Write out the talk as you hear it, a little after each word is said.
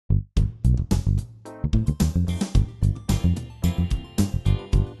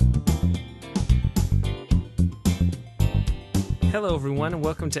Hello, everyone, and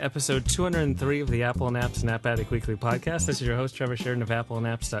welcome to episode 203 of the Apple and Apps and App Addict Weekly Podcast. This is your host, Trevor Sheridan of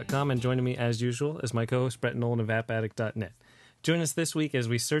appleandapps.com, and joining me, as usual, is my co-host, Brett Nolan of appaddict.net. Join us this week as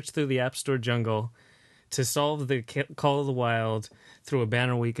we search through the App Store jungle to solve the Call of the Wild through a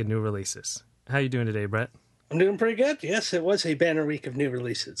banner week of new releases. How are you doing today, Brett? I'm doing pretty good. Yes, it was a banner week of new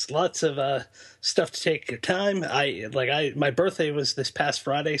releases. Lots of stuff to take your time. My birthday was this past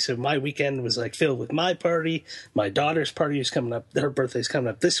Friday, so my weekend was filled with my party. My daughter's party is coming up. Her birthday's coming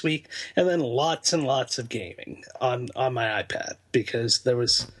up this week, and then lots and lots of gaming on my iPad because there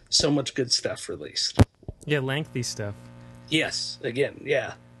was so much good stuff released. Yeah, lengthy stuff. Yes, again,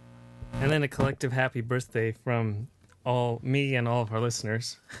 yeah. And then a collective happy birthday from me and all of our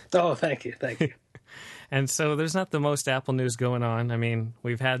listeners. Oh, thank you. And so there's not the most Apple news going on. I mean,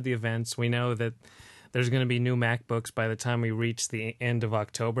 we've had the events. We know that there's going to be new MacBooks by the time we reach the end of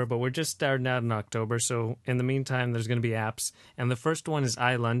October, but we're just starting out in October. So in the meantime, there's going to be apps. And the first one is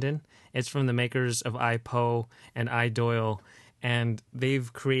iLondon. It's from the makers of iPo and iDoyle. And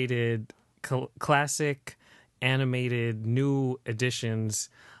they've created classic animated new editions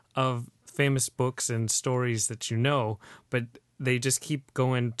of famous books and stories that you know, but they just keep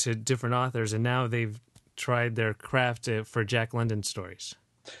going to different authors. And now they've tried their craft for Jack London stories.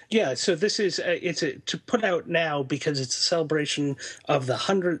 Yeah, so this is to put out now because it's a celebration of the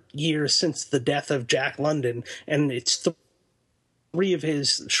 100 years since the death of Jack London, and it's three of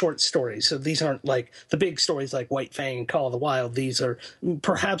his short stories. So these aren't like the big stories like White Fang and Call of the Wild. These are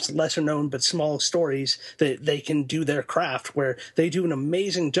perhaps lesser known but small stories that they can do their craft, where they do an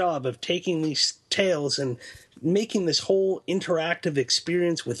amazing job of taking these tales and making this whole interactive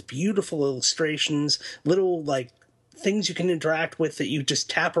experience with beautiful illustrations, little things you can interact with that you just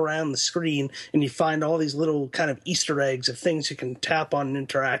tap around the screen, and you find all these little kind of Easter eggs of things you can tap on and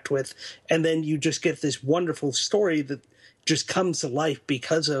interact with, and then you just get this wonderful story that just comes to life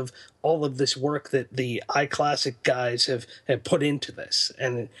because of all of this work that the iClassic guys have put into this,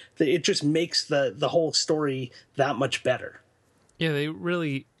 and it just makes the whole story that much better. Yeah, they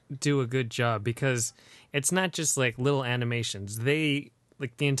really do a good job because it's not just like little animations. They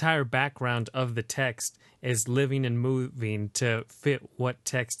the entire background of the text is living and moving to fit what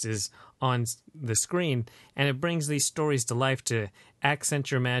text is on the screen, and it brings these stories to life to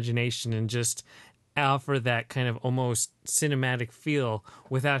accent your imagination and just offer that kind of almost cinematic feel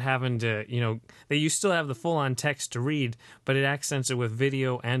without having to, that you still have the full-on text to read, but it accents it with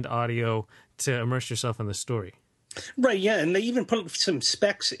video and audio to immerse yourself in the story. Right, yeah, and they even put some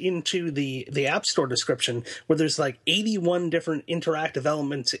specs into the App Store description where there's 81 different interactive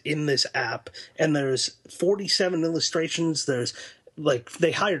elements in this app, and there's 47 illustrations. There's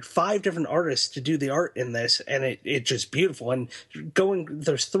they hired 5 different artists to do the art in this, and it's just beautiful. And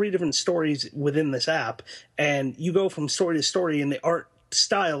there's 3 different stories within this app, and you go from story to story, and the art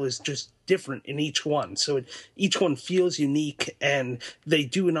style is just different in each one. So each one feels unique, and they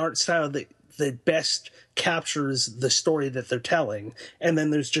do an art style that best captures the story that they're telling. And then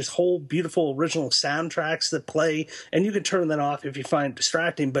there's just whole beautiful original soundtracks that play, and you can turn that off if you find it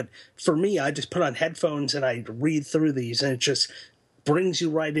distracting. But for me, I just put on headphones and I read through these, and it just brings you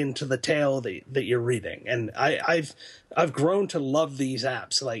right into the tale that you're reading. And I've grown to love these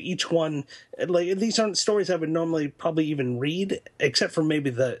apps. Each one, these aren't stories I would normally probably even read, except for maybe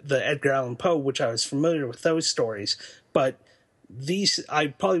the Edgar Allan Poe, which I was familiar with those stories. But these, I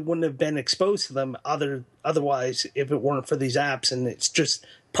probably wouldn't have been exposed to them otherwise if it weren't for these apps, and it's just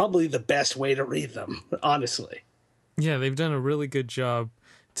probably the best way to read them, honestly. Yeah, they've done a really good job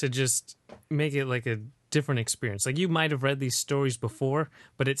to just make it like a different experience. You might have read these stories before,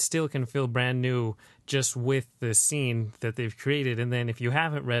 but it still can feel brand new just with the scene that they've created. And then if you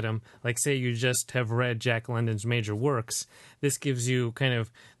haven't read them, say you just have read Jack London's major works, this gives you kind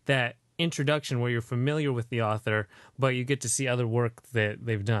of that introduction where you're familiar with the author, but you get to see other work that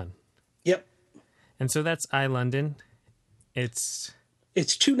they've done. Yep. And so that's iLondon. It's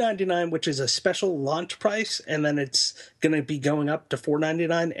 $2.99, which is a special launch price, and then it's going to be going up to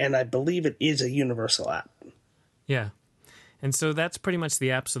 $4.99, and I believe it is a universal app. Yeah. And so that's pretty much the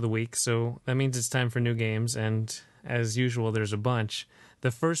apps of the week. So that means it's time for new games, and as usual, there's a bunch.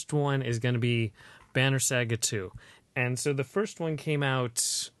 The first one is going to be Banner Saga 2. And so the first one came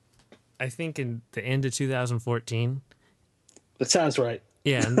out, I think, in the end of 2014. That sounds right.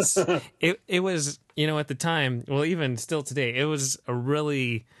 Yeah, and it was, at the time, well, even still today, it was a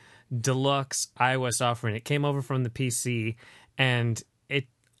really deluxe iOS offering. It came over from the PC, and it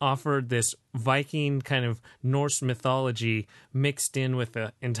offered this Viking kind of Norse mythology mixed in with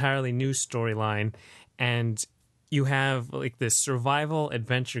an entirely new storyline, and you have like this survival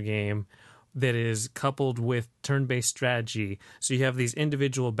adventure game that is coupled with turn-based strategy. So you have these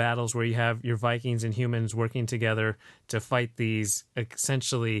individual battles where you have your Vikings and humans working together to fight these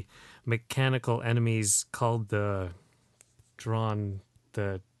essentially mechanical enemies called I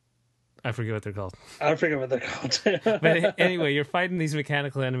forget what they're called. I forget what they're called. But anyway, you're fighting these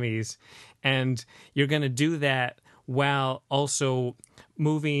mechanical enemies, and you're going to do that while also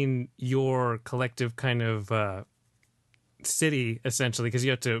moving your collective kind of city, essentially, because you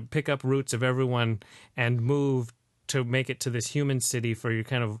have to pick up roots of everyone and move to make it to this human city for your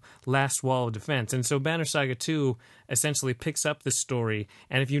kind of last wall of defense. And so Banner Saga 2 essentially picks up the story,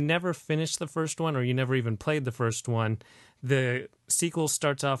 and if you never finished the first one or you never even played the first one, the sequel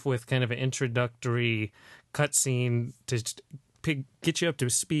starts off with kind of an introductory cutscene to get you up to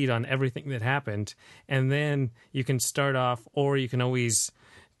speed on everything that happened, and then you can start off, or you can always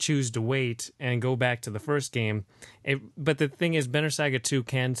choose to wait and go back to the first game. But the thing is, Banner Saga 2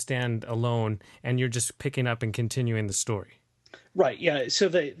 can stand alone, and you're just picking up and continuing the story. Right, yeah. So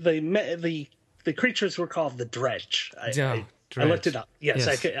the creatures were called the Dredge. I looked it up. Yes.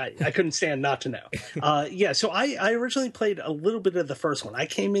 I couldn't stand not to know. Yeah, so I originally played a little bit of the first one. I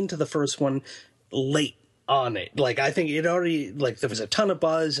came into the first one late on it. Like, I think it already, like, there was a ton of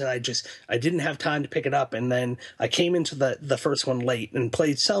buzz, and I didn't have time to pick it up, and then I came into the first one late and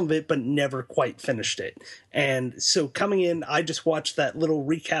played some of it, but never quite finished it. And so coming in, I just watched that little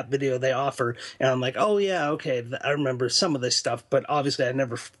recap video they offer, and I'm like, oh yeah, okay, I remember some of this stuff, but obviously I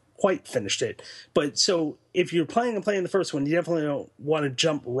never quite finished it. But so if you're planning on playing the first one, you definitely don't want to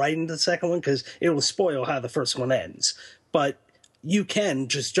jump right into the second one, because it will spoil how the first one ends. But you can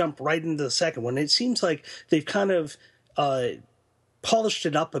just jump right into the second one. It seems like they've kind of polished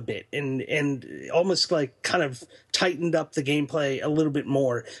it up a bit and almost like kind of tightened up the gameplay a little bit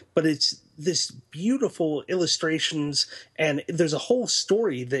more. But it's this beautiful illustrations, and there's a whole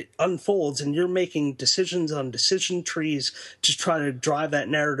story that unfolds, and you're making decisions on decision trees to try to drive that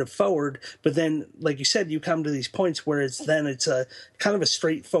narrative forward. But then, like you said, you come to these points where it's a kind of a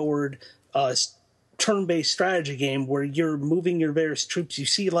straightforward turn-based strategy game where you're moving your various troops. You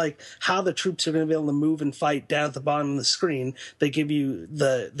see like how the troops are going to be able to move and fight down at the bottom of the screen. They give you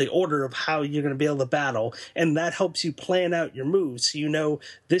the order of how you're going to be able to battle, and that helps you plan out your moves. So you know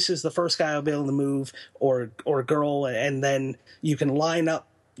this is the first guy I'll be able to move, or girl, and then you can line up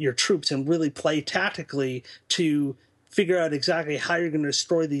your troops and really play tactically to figure out exactly how you're going to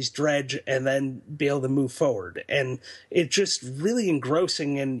destroy these Dredge and then be able to move forward. And it's just really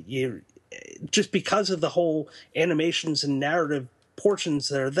engrossing, and you just because of the whole animations and narrative portions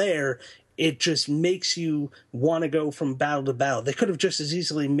that are there, it just makes you want to go from battle to battle. They could have just as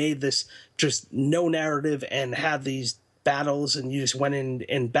easily made this just no narrative and had these battles and you just went in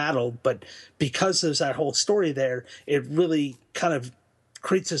and battled. But because there's that whole story there, it really kind of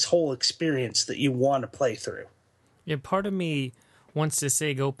creates this whole experience that you want to play through. Yeah, part of me wants to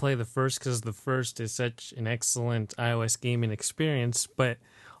say go play the first because the first is such an excellent iOS gaming experience, but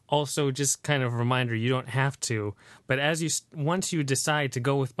also just kind of a reminder, you don't have to. But once you decide to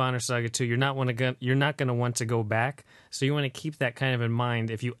go with Banner Saga 2, you're not going to want to go back. So you want to keep that kind of in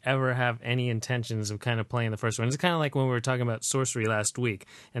mind if you ever have any intentions of kind of playing the first one. It's kind of like when we were talking about Sorcery last week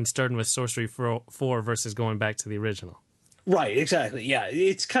and starting with Sorcery 4 versus going back to the original. Right, exactly. Yeah,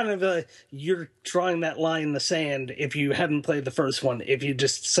 it's kind of you're drawing that line in the sand if you hadn't played the first one, if you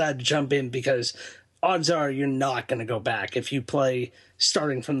just decide to jump in, because odds are you're not going to go back if you play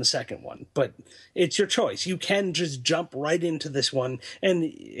starting from the second one. But it's your choice. You can just jump right into this one,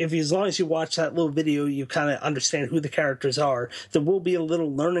 and as long as you watch that little video, you kind of understand who the characters are. There will be a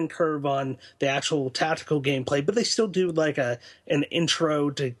little learning curve on the actual tactical gameplay, but they still do like an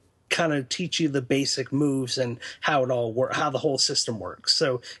intro to kind of teach you the basic moves and how it all works, how the whole system works.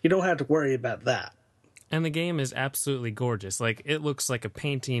 So you don't have to worry about that. And the game is absolutely gorgeous. Like, it looks like a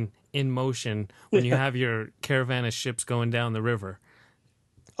painting in motion when you have your caravan of ships going down the river.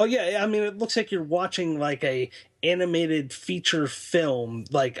 Oh yeah, I mean, it looks like you're watching like a animated feature film,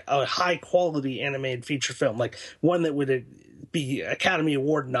 like a high quality animated feature film, like one that would be Academy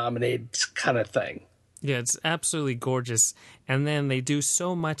Award nominated kind of thing. Yeah, it's absolutely gorgeous. And then they do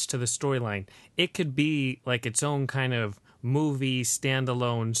so much to the storyline. It could be like its own kind of movie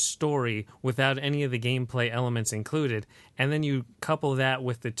standalone story without any of the gameplay elements included. And then you couple that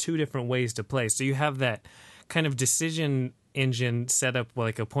with the two different ways to play. So you have that kind of decision engine set up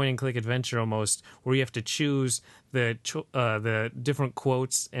like a point and click adventure almost, where you have to choose the different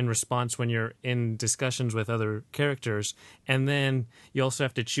quotes and response when you're in discussions with other characters, and then you also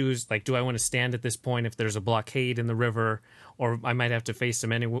have to choose, like, do I want to stand at this point if there's a blockade in the river, or I might have to face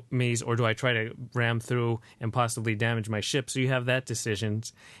some enemies, or do I try to ram through and possibly damage my ship? So you have that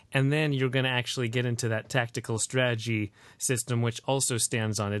decisions, and then you're going to actually get into that tactical strategy system, which also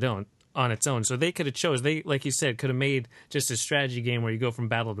stands on its own. So they could have they, like you said, could have made just a strategy game where you go from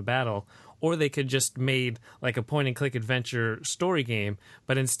battle to battle, or they could just made like a point and click adventure story game,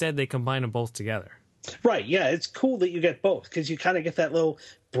 but instead they combine them both together. Right, yeah, it's cool that you get both, because you kind of get that little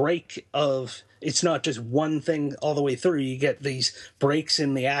break of, it's not just one thing all the way through. You get these breaks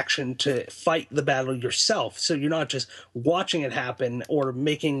in the action to fight the battle yourself, so you're not just watching it happen or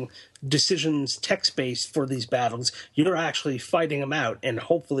making decisions text-based for these battles. You're actually fighting them out, and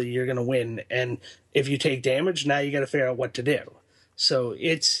hopefully you're going to win, and if you take damage, now you got to figure out what to do. So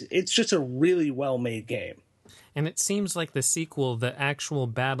it's just a really well-made game. And it seems like the sequel, the actual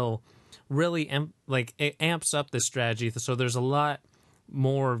battle, really it amps up the strategy, so there's a lot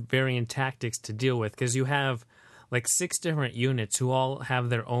more varying tactics to deal with, because you have like 6 different units who all have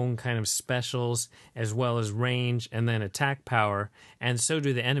their own kind of specials, as well as range and then attack power, and so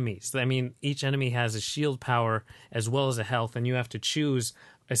do the enemies. I mean, each enemy has a shield power as well as a health, and you have to choose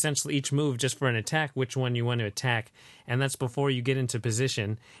essentially each move just for an attack which one you want to attack, and that's before you get into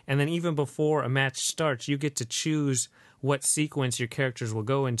position. And then even before a match starts, you get to choose what sequence your characters will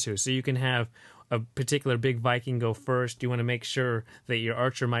go into. So you can have a particular big Viking go first. You want to make sure that your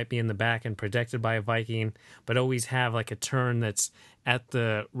archer might be in the back and protected by a Viking, but always have like a turn that's at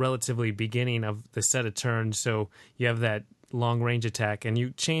the relatively beginning of the set of turns, so you have that long range attack. And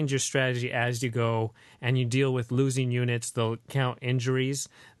you change your strategy as you go, and you deal with losing units. They'll count injuries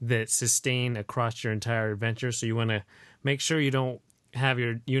that sustain across your entire adventure, so you want to make sure you don't have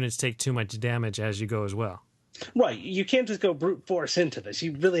your units take too much damage as you go as well. Right, you can't just go brute force into this.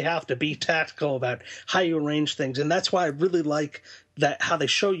 You really have to be tactical about how you arrange things, and that's why I really like that, how they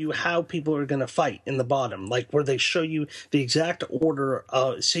show you how people are going to fight in the bottom, like where they show you the exact order,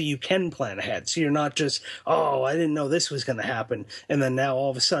 so you can plan ahead. So you're not just, oh, I didn't know this was going to happen, and then now all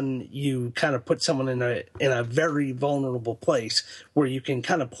of a sudden you kind of put someone in a very vulnerable place where you can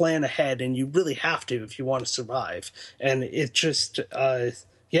kind of plan ahead, and you really have to if you want to survive. And it just,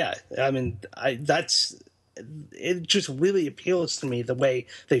 yeah, I mean, it just really appeals to me the way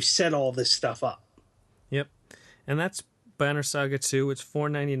they've set all this stuff up. Yep, and that's Banner Saga 2. It's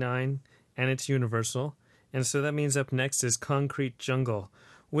 $4.99, and it's universal. And so that means up next is Concrete Jungle,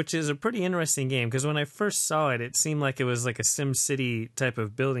 which is a pretty interesting game, because when I first saw it, it seemed like it was like a SimCity type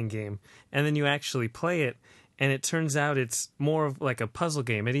of building game. And then you actually play it, and it turns out it's more of like a puzzle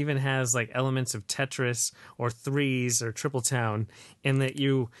game. It even has like elements of Tetris or Threes or Triple Town, in that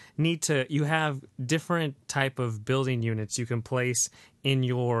you have different type of building units you can place in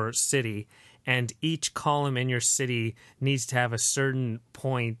your city, and each column in your city needs to have a certain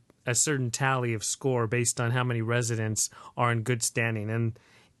point, a certain tally of score based on how many residents are in good standing. And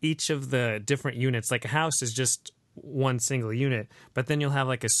each of the different units, like a house is just one single unit, but then you'll have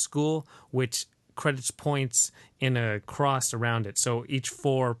like a school which credits points in a cross around it. So each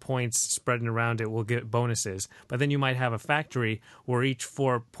 4 points spreading around it will get bonuses. But then you might have a factory where each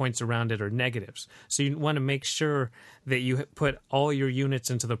 4 points around it are negatives. So you want to make sure that you put all your units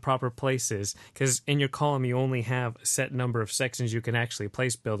into the proper places, because in your column you only have a set number of sections you can actually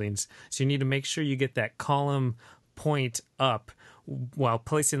place buildings. So you need to make sure you get that column point up while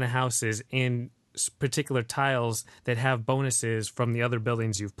placing the houses in particular tiles that have bonuses from the other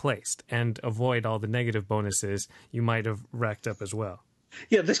buildings you've placed, and avoid all the negative bonuses you might have racked up as well.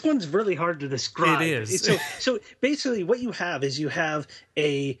 Yeah, this one's really hard to describe. It is. So basically what you have is you have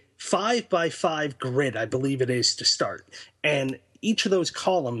a 5x5 grid, I believe it is, to start. And each of those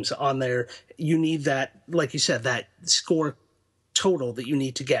columns on there, you need that, like you said, that score total that you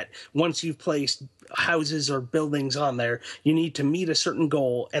need to get. Once you've placed houses or buildings on there, you need to meet a certain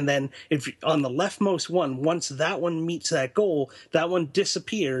goal, and then if on the leftmost one, once that one meets that goal, that one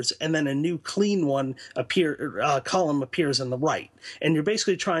disappears, and then a new clean one column appears on the right. And you're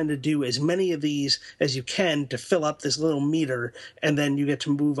basically trying to do as many of these as you can to fill up this little meter, and then you get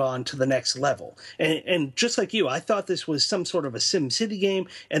to move on to the next level. And just like you, I thought this was some sort of a SimCity game,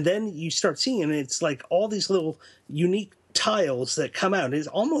 and then you start seeing it's like all these little unique tiles that come out. It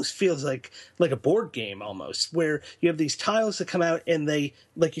almost feels like a board game almost, where you have these tiles that come out, and they,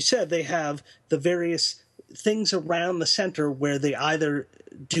 like you said, they have the various things around the center where they either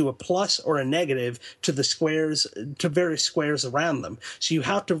do a plus or a negative to the squares, to various squares around them. So you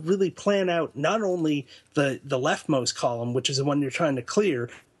have to really plan out not only the leftmost column, which is the one you're trying to clear,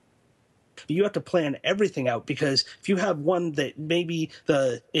 you have to plan everything out, because if you have one that maybe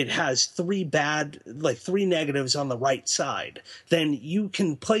it has three negatives on the right side, then you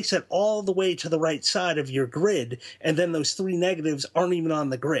can place it all the way to the right side of your grid, and then those three negatives aren't even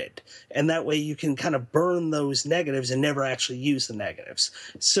on the grid. And that way you can kind of burn those negatives and never actually use the negatives.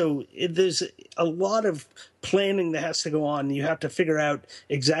 So there's a lot of planning that has to go on. You have to figure out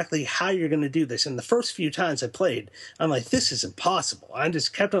exactly how you're going to do this. And the first few times I played, I'm like, this is impossible. I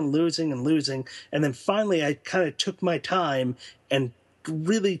just kept on losing and losing. And then finally I kind of took my time and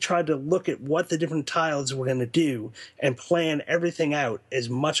really tried to look at what the different tiles were going to do and plan everything out as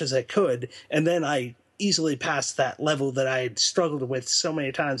much as I could. And then I easily passed that level that I had struggled with so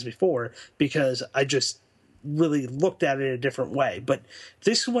many times before, because I just really looked at it a different way. But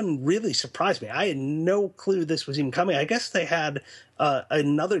this one really surprised me. I had no clue this was even coming. I guess they had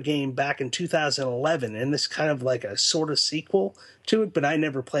another game back in 2011, and this kind of like a sort of sequel to it, but I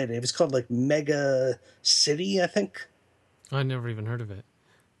never played it. It was called like Mega City, I think. I never even heard of it.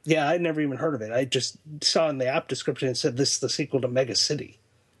 Yeah, I'd never even heard of it. I just saw in the app description it said this is the sequel to Mega City.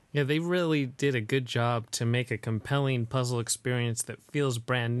 Yeah, they really did a good job to make a compelling puzzle experience that feels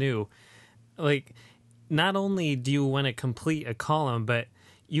brand new. Like, not only do you want to complete a column, but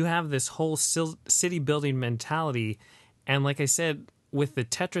you have this whole city building mentality. And like I said, with the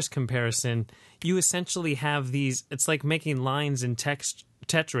Tetris comparison, you essentially have these, it's like making lines in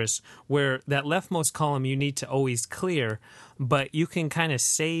Tetris, where that leftmost column you need to always clear, but you can kind of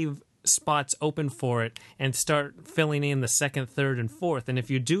save spots open for it and start filling in the second, third, and fourth. And if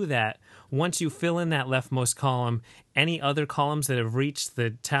you do that, once you fill in that leftmost column, any other columns that have reached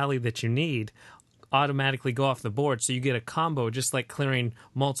the tally that you need automatically go off the board. So you get a combo, just like clearing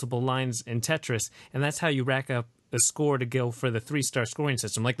multiple lines in Tetris. And that's how you rack up a score to go for the 3-star scoring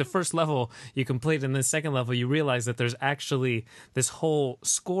system. Like the first level you complete, and the second level you realize that there's actually this whole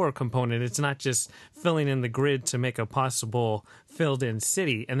score component. It's not just filling in the grid to make a possible filled in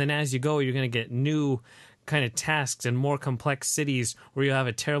city. And then as you go, you're going to get new kind of tasks and more complex cities where you have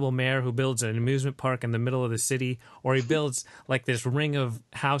a terrible mayor who builds an amusement park in the middle of the city, or he builds like this ring of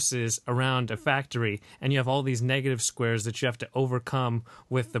houses around a factory, and you have all these negative squares that you have to overcome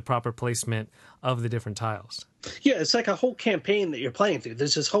with the proper placement of the different tiles. Yeah, it's like a whole campaign that you're playing through.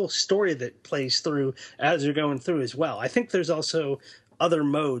 There's this whole story that plays through as you're going through as well. I think there's also other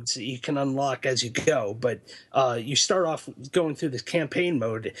modes that you can unlock as you go, but you start off going through this campaign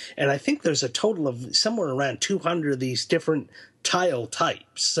mode, and I think there's a total of somewhere around 200 of these different tile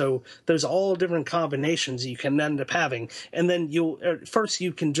types. So there's all different combinations you can end up having, and then first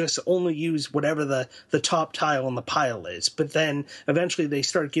you can just only use whatever the top tile on the pile is, but then eventually they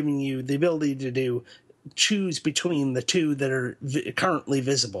start giving you the ability to choose between the two that are currently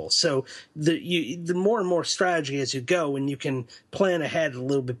visible. So the more and more strategy as you go, and you can plan ahead a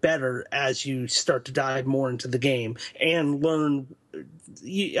little bit better as you start to dive more into the game and learn.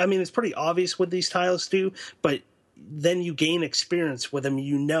 I mean, it's pretty obvious what these tiles do, but then you gain experience with them.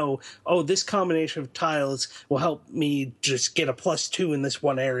 You know, oh, this combination of tiles will help me just get a +2 in this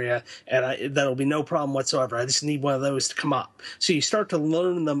one area, and that'll be no problem whatsoever. I just need one of those to come up. So you start to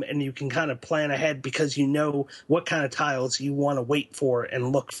learn them, and you can kind of plan ahead because you know what kind of tiles you want to wait for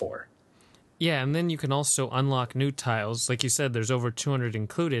and look for. Yeah, and then you can also unlock new tiles. Like you said, there's over 200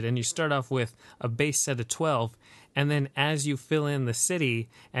 included, and you start off with a base set of 12, and then as you fill in the city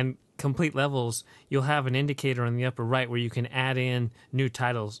and complete levels, you'll have an indicator on the upper right where you can add in new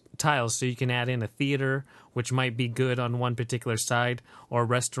tiles. So you can add in a theater, which might be good on one particular side, or a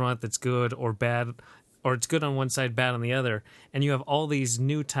restaurant that's good or bad, or it's good on one side, bad on the other. And you have all these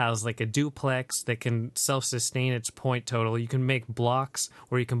new tiles, like a duplex that can self-sustain its point total. You can make blocks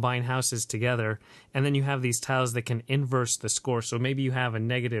where you combine houses together. And then you have these tiles that can inverse the score. So maybe you have a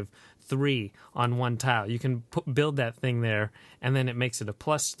 -3 on one tile. You can build that thing there, and then it makes it a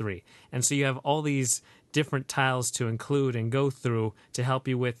 +3. And so you have all these different tiles to include and go through to help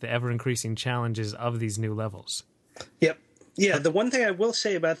you with the ever-increasing challenges of these new levels. Yep. Yeah, the one thing I will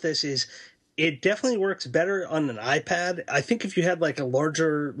say about this is it definitely works better on an iPad. I think if you had like a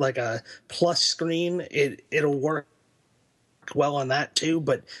larger, like a plus screen, it'll work well on that too,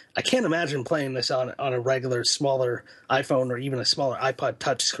 but I can't imagine playing this on a regular smaller iPhone or even a smaller iPod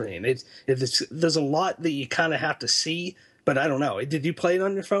touchscreen. There's a lot that you kind of have to see, but I don't know. Did you play it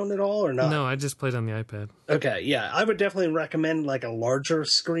on your phone at all or not? No, I just played on the iPad. Okay, yeah. I would definitely recommend like a larger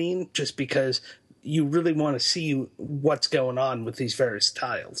screen just because you really want to see what's going on with these various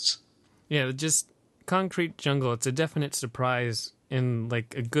tiles. Yeah, just Concrete Jungle, it's a definite surprise in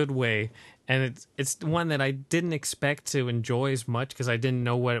like a good way, and it's one that I didn't expect to enjoy as much because I didn't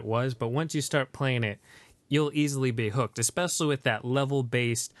know what it was. But once you start playing it, you'll easily be hooked, especially with that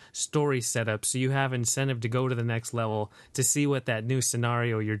level-based story setup. So you have incentive to go to the next level to see what that new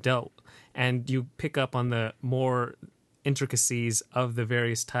scenario you're dealt, and you pick up on the more intricacies of the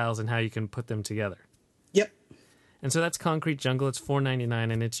various tiles and how you can put them together. Yep. And so that's Concrete Jungle. It's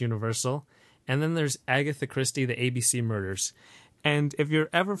 $4.99 and it's universal. And then there's Agatha Christie, The ABC Murders. And if you're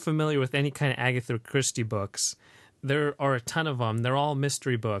ever familiar with any kind of Agatha Christie books, there are a ton of them. They're all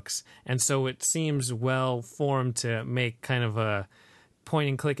mystery books. And so it seems well formed to make kind of a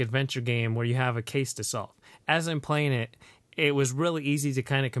point-and-click adventure game where you have a case to solve. As I'm playing it, it was really easy to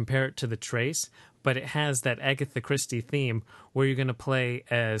kind of compare it to The Trace, but it has that Agatha Christie theme where you're going to play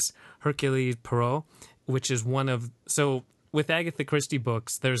as Hercule Poirot, which is one of... So with Agatha Christie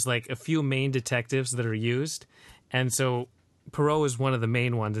books, there's like a few main detectives that are used, and so Poirot is one of the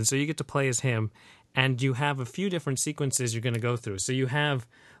main ones, and so you get to play as him, and you have a few different sequences you're going to go through. So you have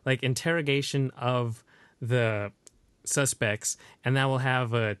like interrogation of the suspects, and that will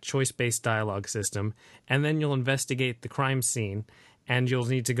have a choice-based dialogue system, and then you'll investigate the crime scene, and you'll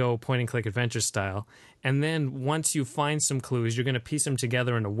need to go point-and-click adventure style. And then once you find some clues, you're going to piece them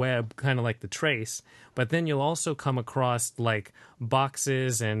together in a web, kind of like The Trace. But then you'll also come across like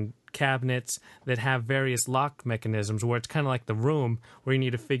boxes and cabinets that have various lock mechanisms where it's kind of like The Room, where you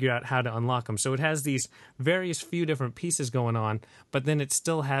need to figure out how to unlock them. So it has these various few different pieces going on, but then it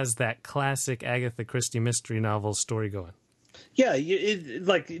still has that classic Agatha Christie mystery novel story going. Yeah,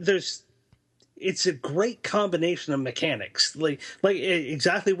 it's a great combination of mechanics, like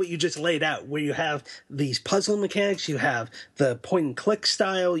exactly what you just laid out, where you have these puzzle mechanics, you have the point and click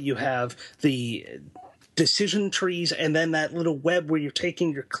style, you have the decision trees, and then that little web where you're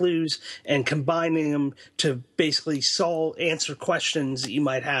taking your clues and combining them to basically answer questions that you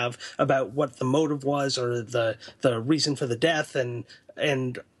might have about what the motive was or the reason for the death,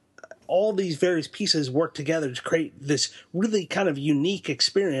 and all these various pieces work together to create this really kind of unique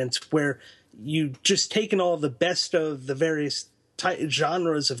experience where you've just taken all the best of the various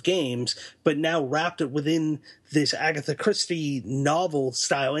genres of games, but now wrapped it within this Agatha Christie novel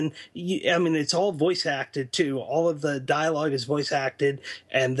style. And it's all voice acted too. All of the dialogue is voice acted.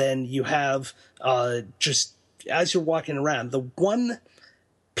 And then you have just as you're walking around, the one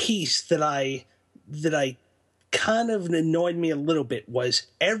piece that I kind of annoyed me a little bit was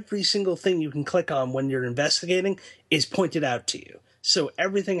every single thing you can click on when you're investigating is pointed out to you. So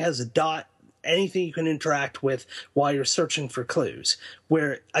everything has a dot, anything you can interact with while you're searching for clues,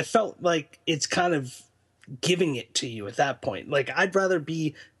 where I felt like it's kind of giving it to you at that point. Like, I'd rather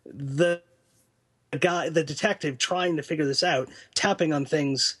be the detective trying to figure this out, tapping on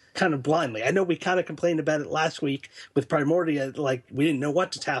things kind of blindly. I know we kind of complained about it last week with Primordia, like we didn't know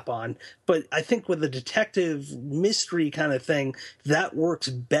what to tap on, but I think with the detective mystery kind of thing, that works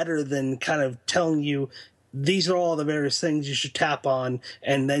better than kind of telling you these are all the various things you should tap on,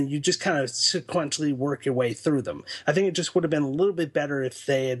 and then you just kind of sequentially work your way through them. I think it just would have been a little bit better if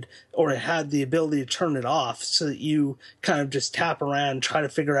they had the ability to turn it off so that you kind of just tap around, try to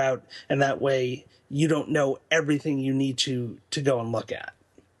figure out, and that way you don't know everything you need to go and look at.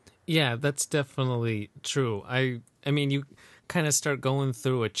 Yeah, that's definitely true. I mean, you kind of start going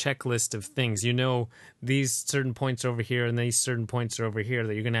through a checklist of things. You know, these certain points over here and these certain points are over here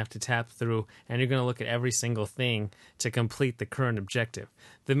that you're going to have to tap through, and you're going to look at every single thing to complete the current objective.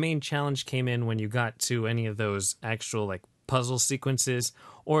 The main challenge came in when you got to any of those actual like puzzle sequences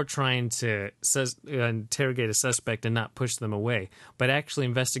or trying to interrogate a suspect and not push them away, but actually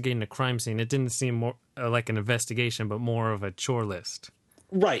investigating a crime scene. It didn't seem more like an investigation, but more of a chore list.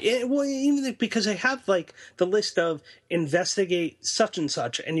 Right. Well, even because I have like the list of investigate such and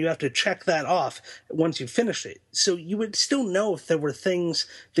such, and you have to check that off once you finish it. So you would still know if there were things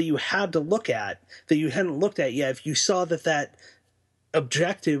that you had to look at that you hadn't looked at yet, if you saw that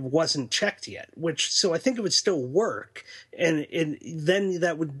objective wasn't checked yet, so I think it would still work. And then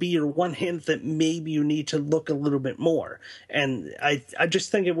that would be your one hint that maybe you need to look a little bit more. And I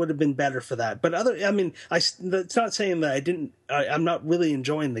just think it would have been better for that. But it's not saying that I'm not really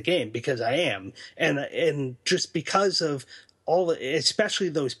enjoying the game, because I am. And just because of especially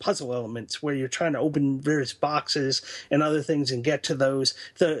those puzzle elements where you're trying to open various boxes and other things and get to those.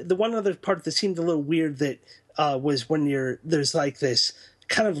 The one other part that seemed a little weird that was when there's like this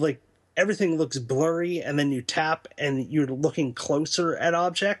kind of like everything looks blurry, and then you tap and you're looking closer at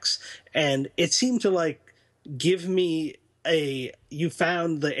objects, and it seemed to like give me you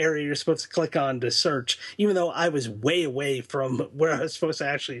found the area you're supposed to click on to search, even though I was way away from where I was supposed to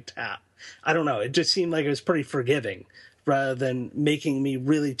actually tap. I don't know. It just seemed like it was pretty forgiving rather than making me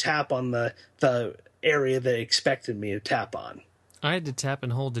really tap on the area that it expected me to tap on. I had to tap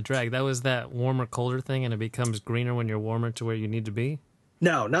and hold to drag. That was that warmer, colder thing, and it becomes greener when you're warmer to where you need to be?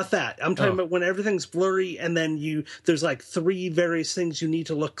 No, not that. I'm talking about when everything's blurry and then there's like 3 various things you need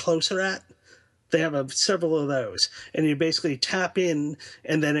to look closer at. They have several of those, and you basically tap in,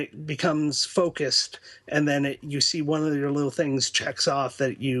 and then it becomes focused, and then you see one of your little things checks off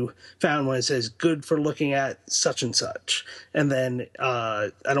that you found when it says "good for looking at such and such," and then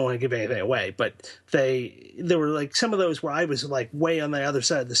I don't want to give anything away, but there were like some of those where I was like way on the other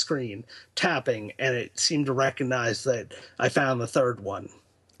side of the screen tapping, and it seemed to recognize that I found the third one.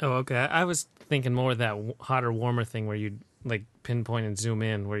 Oh, okay. I was thinking more of that hotter, warmer thing where you like pinpoint and zoom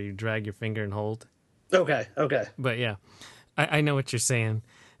in, where you drag your finger and hold. Okay. But yeah, I know what you're saying.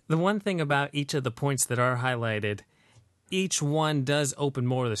 The one thing about each of the points that are highlighted, each one does open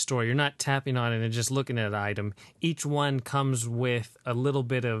more of the story. You're not tapping on it and just looking at an item. Each one comes with a little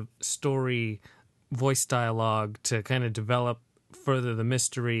bit of story voice dialogue to kind of develop further the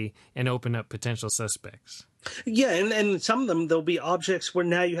mystery and open up potential suspects. Yeah, and some of them, there'll be objects where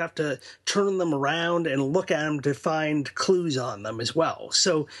now you have to turn them around and look at them to find clues on them as well.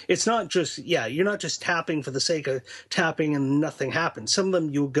 So it's not just, you're not just tapping for the sake of tapping and nothing happens. Some of them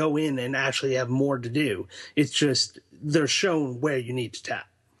you'll go in and actually have more to do. It's just they're shown where you need to tap.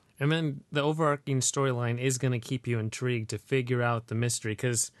 And then the overarching storyline is going to keep you intrigued to figure out the mystery,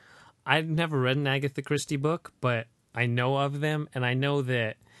 because I've never read an Agatha Christie book, but I know of them, and I know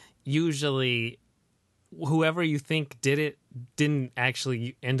that usually whoever you think did it didn't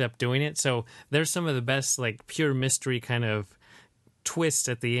actually end up doing it. So there's some of the best like pure mystery kind of twist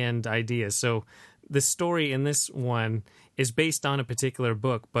at the end ideas. So the story in this one is based on a particular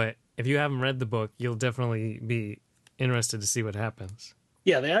book, but if you haven't read the book, you'll definitely be interested to see what happens.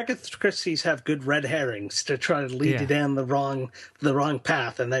 Yeah, the Agatha Christie's have good red herrings to try to lead you down the wrong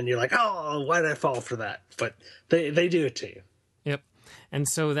path, and then you're like, oh, why did I fall for that? But they do it to you. Yep. And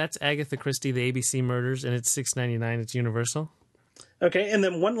so that's Agatha Christie, The ABC Murders, and it's $6.99. It's Universal. Okay, and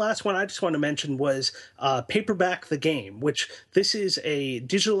then one last one I just want to mention was Paperback the Game, which this is a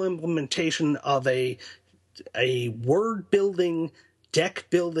digital implementation of a word-building,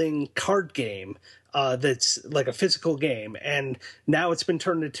 deck-building card game that's like a physical game, and now it's been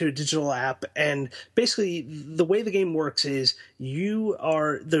turned into a digital app. And basically the way the game works is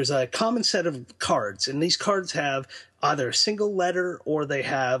there's a common set of cards, and these cards have either a single letter or they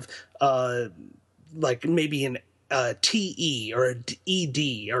have like maybe an TE or an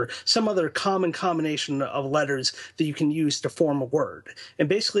ED or some other common combination of letters that you can use to form a word. And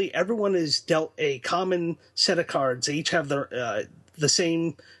basically everyone is dealt a common set of cards. They each have the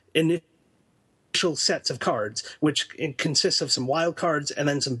same initial sets of cards, which consists of some wild cards and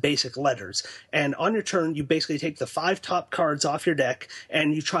then some basic letters. And on your turn, you basically take the 5 top cards off your deck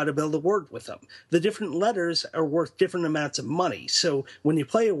and you try to build a word with them. The different letters are worth different amounts of money. So when you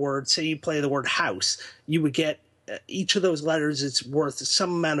play a word, say you play the word house, you would get each of those letters is worth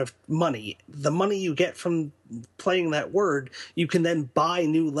some amount of money. The money you get from playing that word, you can then buy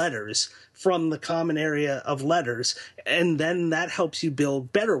new letters from the common area of letters, and then that helps you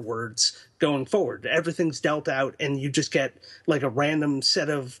build better words going forward. Everything's dealt out, and you just get like a random set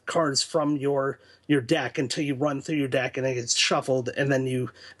of cards from your deck until you run through your deck, and it gets shuffled, and then you,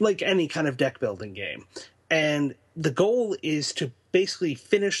 like any kind of deck building game. And the goal is to basically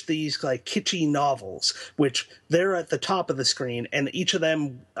finish these like kitschy novels, which they're at the top of the screen, and each of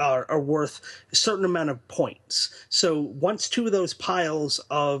them are worth a certain amount of points. So once 2 of those piles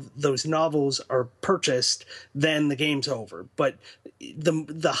of those novels are purchased, then the game's over. But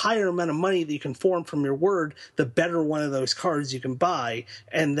the higher amount of money that you can form from your word, the better one of those cards you can buy,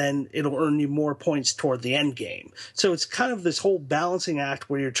 and then it'll earn you more points toward the end game. So it's kind of this whole balancing act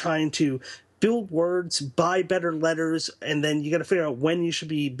where you're trying to build words, buy better letters, and then you got to figure out when you should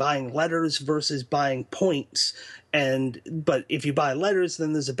be buying letters versus buying points. But if you buy letters,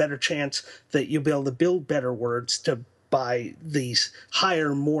 then there's a better chance that you'll be able to build better words to buy these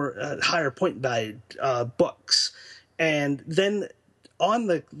higher point valued books. And then on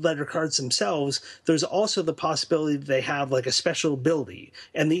the letter cards themselves, there's also the possibility that they have like a special ability,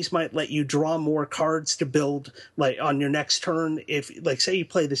 and these might let you draw more cards to build like on your next turn. If like say you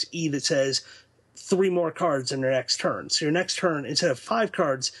play this E that says 3 more cards in your next turn, so your next turn instead of 5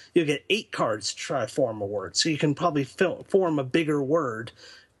 cards, you'll get 8 cards to try to form a word. So you can probably form a bigger word.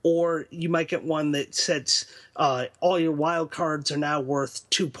 Or you might get one that sets all your wild cards are now worth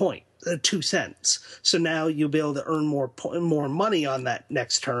 2 points. 2 cents. So now you'll be able to earn more money on that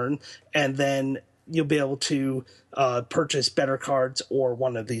next turn, and then you'll be able to purchase better cards or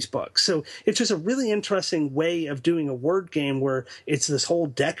one of these books. So it's just a really interesting way of doing a word game where it's this whole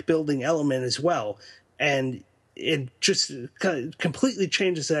deck building element as well. And it just completely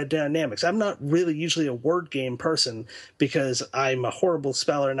changes that dynamics. I'm not really usually a word game person because I'm a horrible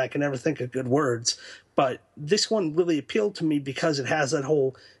speller and I can never think of good words. But this one really appealed to me because it has that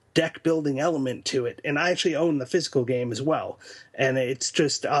whole deck building element to it. And I actually own the physical game as well. And it's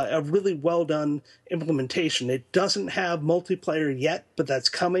just a really well done implementation. It doesn't have multiplayer yet, but that's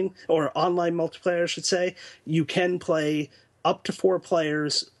coming, or online multiplayer, I should say. You can play up to 4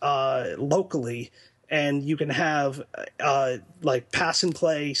 players locally. And you can have like pass and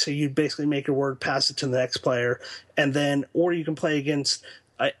play, so you basically make your word, pass it to the next player, and then, or you can play against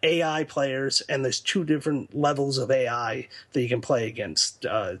AI players, and there's 2 different levels of AI that you can play against.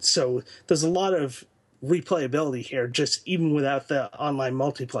 So there's a lot of replayability here, just even without the online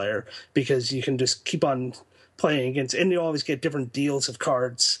multiplayer, because you can just keep on playing against, and you always get different deals of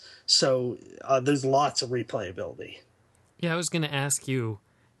cards. So there's lots of replayability. Yeah, I was going to ask you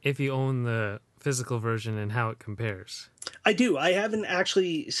if you own the physical version and how it compares. I do. I haven't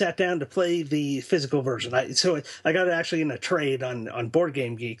actually sat down to play the physical version. I got it actually in a trade on Board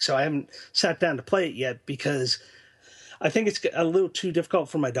Game Geek, so I haven't sat down to play it yet because I think it's a little too difficult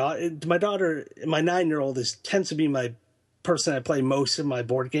for my daughter. My 9-year-old tends to be my person I play most of my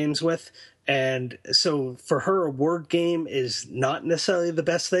board games with. And so for her, a word game is not necessarily the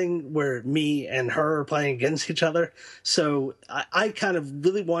best thing where me and her are playing against each other. So I kind of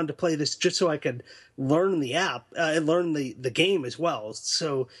really wanted to play this just so I could learn the app, learn the game as well.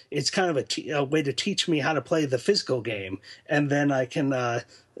 So it's kind of a way to teach me how to play the physical game. And then I can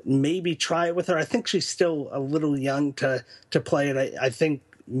maybe try it with her. I think she's still a little young to play it. I think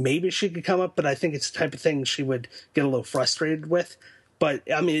maybe she could come up, but I think it's the type of thing she would get a little frustrated with. But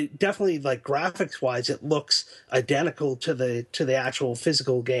I mean, definitely, like, graphics wise, it looks identical to the actual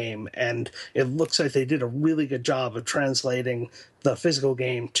physical game, and it looks like they did a really good job of translating the physical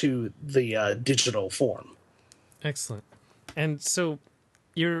game to the digital form. Excellent. And so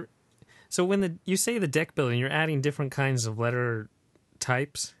when you say the deck building, you're adding different kinds of letter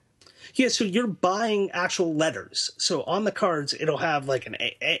types. Yeah, so you're buying actual letters. So on the cards, it'll have like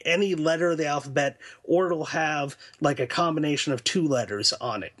any letter of the alphabet, or it'll have like a combination of 2 letters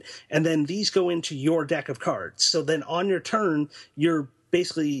on it. And then these go into your deck of cards. So then on your turn, you're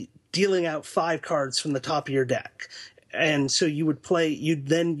basically dealing out 5 cards from the top of your deck. And so you'd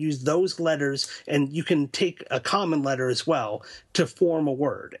then use those letters, and you can take a common letter as well to form a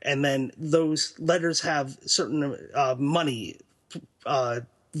word. And then those letters have certain money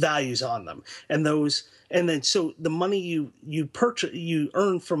values on them, and then so the money you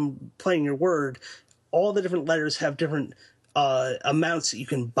earn from playing your word, all the different letters have different amounts that you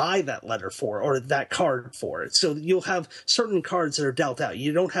can buy that letter for, or that card for it. So you'll have certain cards that are dealt out.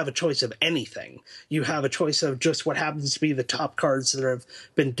 You don't have a choice of anything. You have a choice of just what happens to be the top cards that have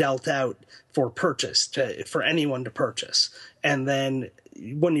been dealt out for purchase, for anyone to purchase. And then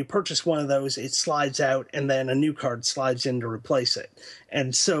when you purchase one of those, it slides out, and then a new card slides in to replace it.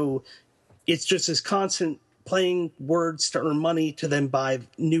 And so it's just this constant playing words to earn money to then buy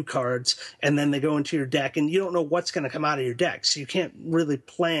new cards, and then they go into your deck, and you don't know what's going to come out of your deck. So you can't really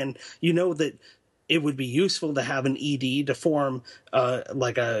plan. You know that it would be useful to have an ED to form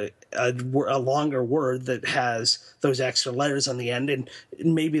like a longer word that has those extra letters on the end, and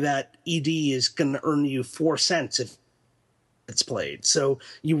maybe that ED is going to earn you 4 cents if it's played. So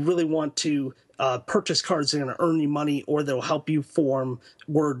you really want to purchase cards that are going to earn you money, or they'll help you form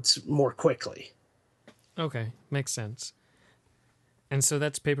words more quickly. Okay, makes sense. And so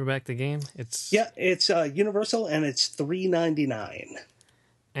that's Paperback the Game? It's Universal, and it's $3.99.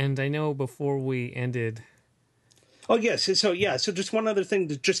 And I know before we ended... Oh, yes. So just one other thing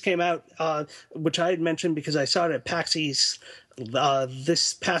that just came out, which I had mentioned because I saw it at PAX East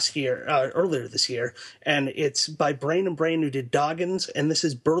this past year, earlier this year, and it's by Brain and Brain, who did Doggins, and this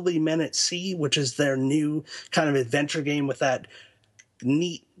is Burly Men at Sea, which is their new kind of adventure game with that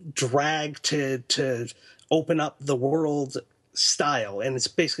neat drag to open up the world style. And it's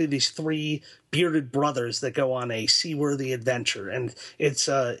basically these 3 bearded brothers that go on a seaworthy adventure, and it's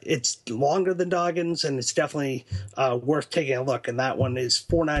longer than Doggins, and it's definitely worth taking a look. And that one is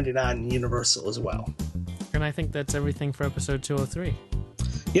 $4.99 in Universal as well. And I think that's everything for episode 203.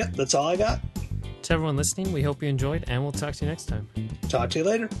 Yep, that's all I got. To everyone listening, we hope you enjoyed, and we'll talk to you next time. Talk to you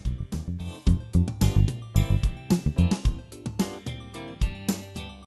later.